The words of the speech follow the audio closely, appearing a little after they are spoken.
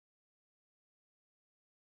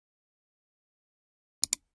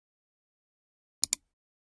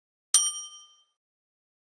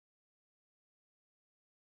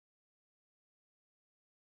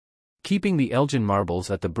Keeping the Elgin Marbles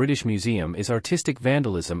at the British Museum is artistic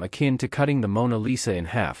vandalism akin to cutting the Mona Lisa in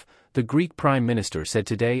half, the Greek Prime Minister said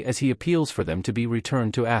today as he appeals for them to be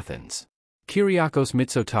returned to Athens. Kyriakos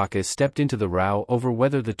Mitsotakis stepped into the row over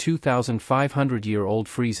whether the 2,500-year-old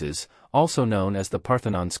friezes, also known as the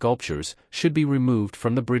Parthenon Sculptures, should be removed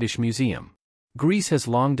from the British Museum. Greece has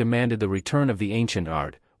long demanded the return of the ancient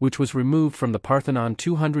art, which was removed from the Parthenon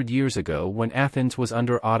 200 years ago when Athens was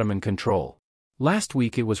under Ottoman control. Last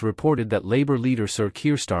week it was reported that Labour leader Sir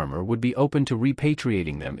Keir Starmer would be open to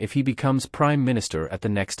repatriating them if he becomes Prime Minister at the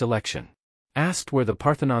next election. Asked where the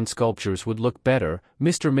Parthenon sculptures would look better,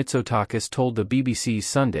 Mr. Mitsotakis told the BBC's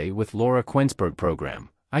Sunday with Laura Kuenssberg programme,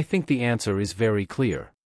 "I think the answer is very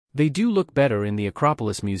clear. They do look better in the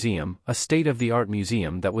Acropolis Museum, a state-of-the-art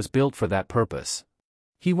museum that was built for that purpose."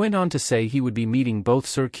 He went on to say he would be meeting both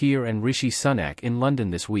Sir Keir and Rishi Sunak in London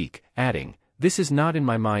this week, adding, "This is not in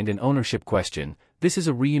my mind an ownership question, this is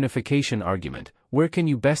a reunification argument. Where can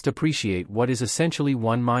you best appreciate what is essentially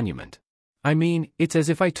one monument? I mean, it's as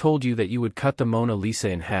if I told you that you would cut the Mona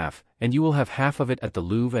Lisa in half, and you will have half of it at the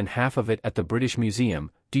Louvre and half of it at the British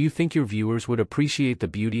Museum. Do you think your viewers would appreciate the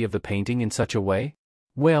beauty of the painting in such a way?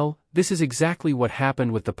 Well, this is exactly what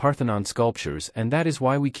happened with the Parthenon sculptures, and that is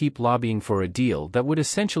why we keep lobbying for a deal that would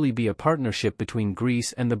essentially be a partnership between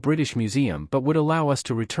Greece and the British Museum but would allow us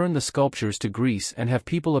to return the sculptures to Greece and have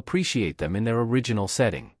people appreciate them in their original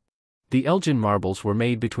setting." The Elgin Marbles were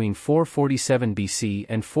made between 447 BC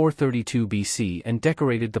and 432 BC and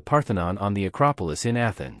decorated the Parthenon on the Acropolis in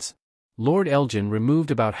Athens. Lord Elgin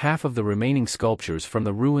removed about half of the remaining sculptures from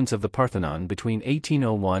the ruins of the Parthenon between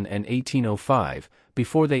 1801 and 1805,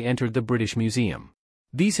 before they entered the British Museum.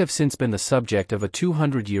 These have since been the subject of a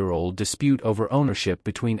 200-year-old dispute over ownership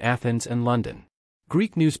between Athens and London.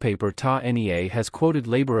 Greek newspaper Ta Nea has quoted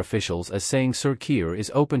Labour officials as saying Sir Keir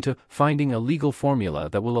is open to finding a legal formula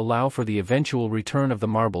that will allow for the eventual return of the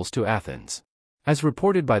marbles to Athens. As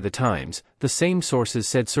reported by The Times, the same sources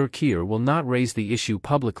said Sir Keir will not raise the issue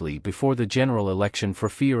publicly before the general election for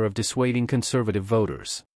fear of dissuading Conservative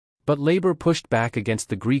voters. But Labour pushed back against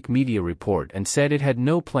the Greek media report and said it had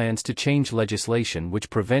no plans to change legislation which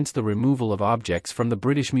prevents the removal of objects from the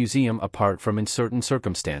British Museum apart from in certain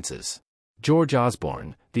circumstances. George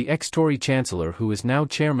Osborne, the ex-Tory Chancellor who is now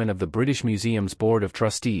chairman of the British Museum's Board of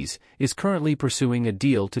Trustees, is currently pursuing a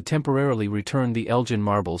deal to temporarily return the Elgin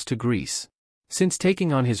Marbles to Greece. Since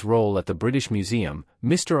taking on his role at the British Museum,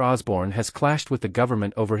 Mr. Osborne has clashed with the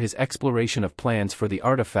government over his exploration of plans for the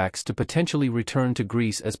artifacts to potentially return to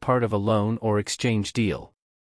Greece as part of a loan or exchange deal.